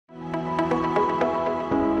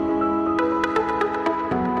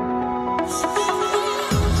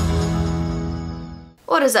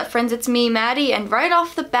What is up, friends? It's me, Maddie, and right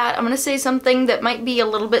off the bat, I'm gonna say something that might be a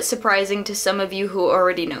little bit surprising to some of you who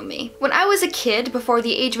already know me. When I was a kid, before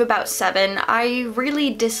the age of about 7, I really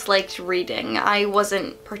disliked reading. I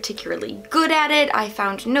wasn't particularly good at it, I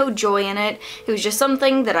found no joy in it, it was just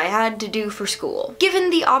something that I had to do for school. Given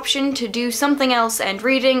the option to do something else and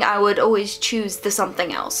reading, I would always choose the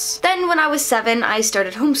something else. Then when I was 7, I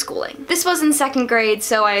started homeschooling. This was in 2nd grade,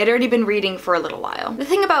 so I had already been reading for a little while. The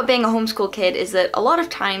thing about being a homeschool kid is that a lot of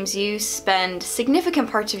times you spend significant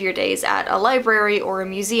parts of your days at a library or a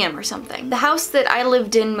museum or something. The house that I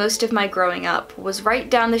lived in most of my growing up was right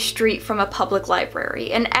down the street from a public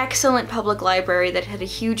library, an excellent public library that had a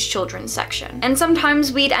huge children's section. And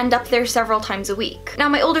sometimes we'd end up there several times a week. Now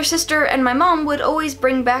my older sister and my mom would always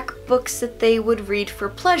bring back books that they would read for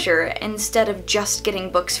pleasure instead of just getting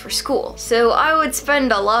books for school. So I would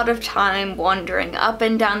spend a lot of time wandering up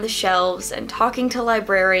and down the shelves and talking to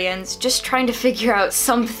librarians, just trying to figure out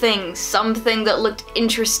something that looked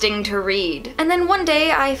interesting to read. And then one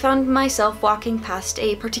day I found myself walking past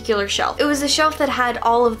a particular shelf. It was a shelf that had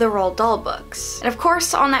all of the Roald Dahl books. And of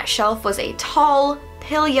course on that shelf was a tall,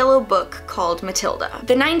 pale yellow book called Matilda.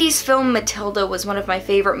 The 90s film Matilda was one of my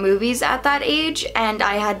favorite movies at that age, and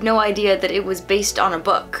I had no idea that it was based on a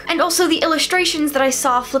book. And also the illustrations that I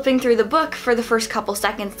saw flipping through the book for the first couple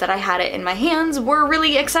seconds that I had it in my hands were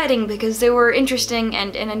really exciting because they were interesting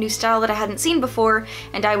and in a new style that I hadn't seen before,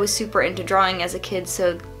 and I was super into drawing as a kid,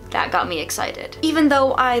 so that got me excited. Even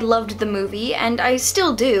though I loved the movie, and I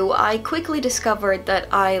still do, I quickly discovered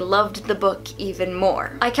that I loved the book even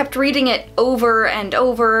more. I kept reading it over and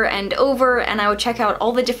over and over, and I would check out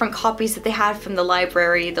all the different copies that they had from the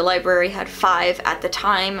library. The library had 5 at the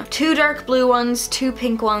time. 2 dark blue ones, 2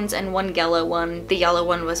 pink ones, and 1 yellow one. The yellow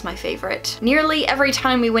one was my favorite. Nearly every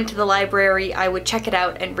time we went to the library, I would check it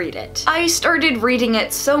out and read it. I started reading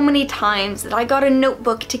it so many times that I got a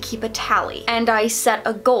notebook to keep a tally, and I set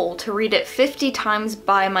a goal to read it 50 times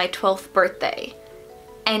by my 12th birthday.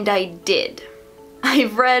 And I did.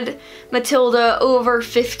 I've read Matilda over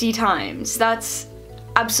 50 times. That's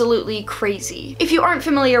absolutely crazy. If you aren't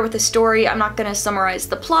familiar with the story, I'm not gonna summarize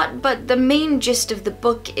the plot, but the main gist of the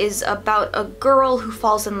book is about a girl who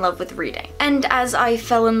falls in love with reading. And as I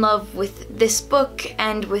fell in love with this book,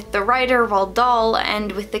 and with the writer Roald Dahl,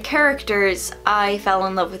 and with the characters, I fell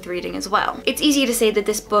in love with reading as well. It's easy to say that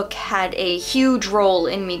this book had a huge role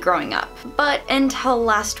in me growing up, but until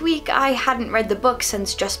last week, I hadn't read the book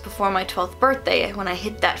since just before my 12th birthday, when I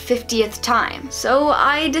hit that 50th time. So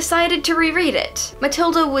I decided to reread it. Matilda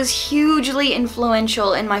was hugely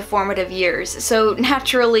influential in my formative years, so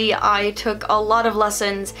naturally I took a lot of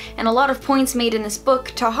lessons and a lot of points made in this book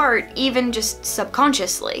to heart, even just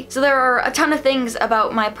subconsciously. So there are a ton of things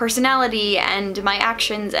about my personality and my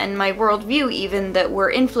actions and my worldview even that were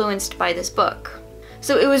influenced by this book.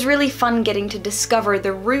 So it was really fun getting to discover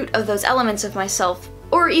the root of those elements of myself,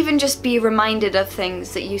 or even just be reminded of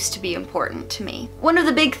things that used to be important to me. One of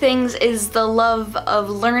the big things is the love of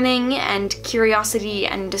learning and curiosity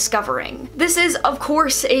and discovering. This is, of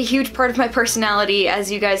course, a huge part of my personality,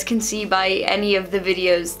 as you guys can see by any of the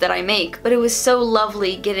videos that I make, but it was so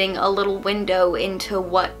lovely getting a little window into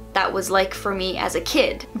what that was like for me as a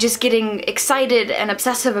kid. Just getting excited and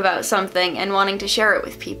obsessive about something and wanting to share it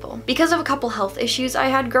with people. Because of a couple health issues I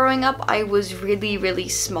had growing up, I was really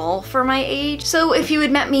small for my age. So if you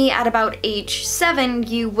had met me at about age 7,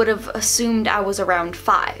 you would have assumed I was around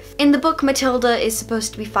 5. In the book, Matilda is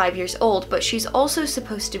supposed to be 5 years old, but she's also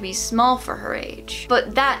supposed to be small for her age.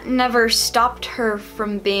 But that never stopped her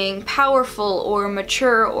from being powerful or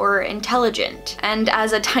mature or intelligent. And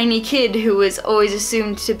as a tiny kid who was always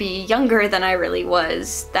assumed to be younger than I really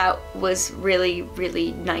was, that was really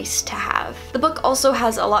nice to have. The book also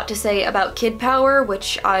has a lot to say about kid power,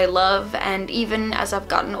 which I love, and even as I've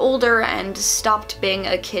gotten older and stopped being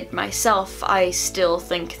a kid myself, I still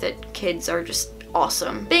think that kids are just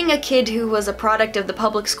awesome. Being a kid who was a product of the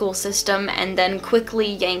public school system and then quickly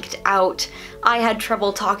yanked out, I had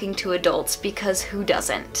trouble talking to adults because who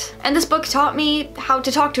doesn't? And this book taught me how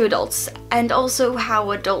to talk to adults, and also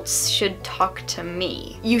how adults should talk to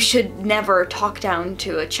me. You should never talk down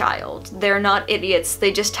to a child. They're not idiots,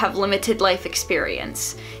 they just have limited life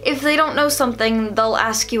experience. If they don't know something, they'll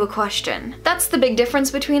ask you a question. That's the big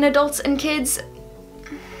difference between adults and kids.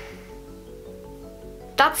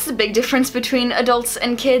 That's the big difference between adults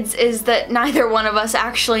and kids, is that neither one of us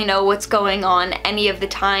actually know what's going on any of the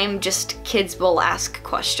time, just kids will ask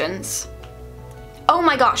questions. Oh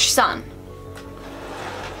my gosh, sun.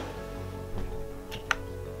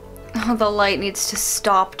 Oh, the light needs to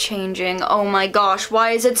stop changing. Oh my gosh,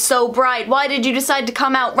 why is it so bright? Why did you decide to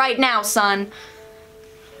come out right now, sun?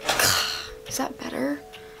 Is that better?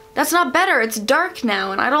 That's not better, it's dark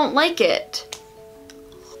now and I don't like it.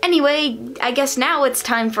 Anyway, I guess now it's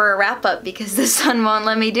time for a wrap up because the sun won't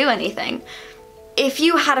let me do anything. If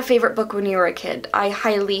you had a favorite book when you were a kid, I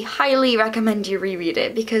highly, highly recommend you reread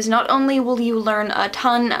it because not only will you learn a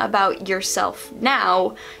ton about yourself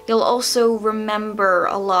now, you'll also remember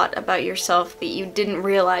a lot about yourself that you didn't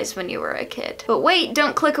realize when you were a kid. But wait,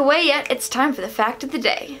 don't click away yet, it's time for the fact of the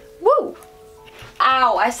day. Woo!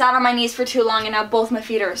 Ow, I sat on my knees for too long and now both my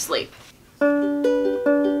feet are asleep.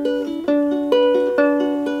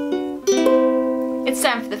 It's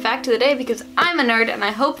time for the fact of the day because I'm a nerd and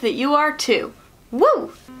I hope that you are too.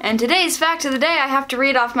 Woo! And today's fact of the day I have to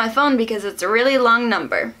read off my phone because it's a really long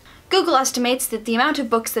number. Google estimates that the amount of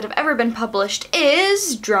books that have ever been published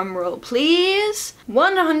is, drumroll please,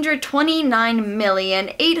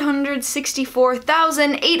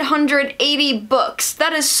 129,864,880 books.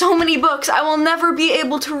 That is so many books, I will never be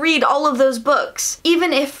able to read all of those books.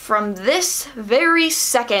 Even if from this very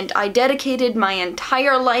second I dedicated my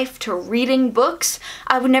entire life to reading books,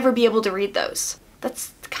 I would never be able to read those.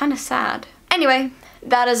 That's kind of sad. Anyway,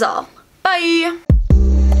 that is all. Bye!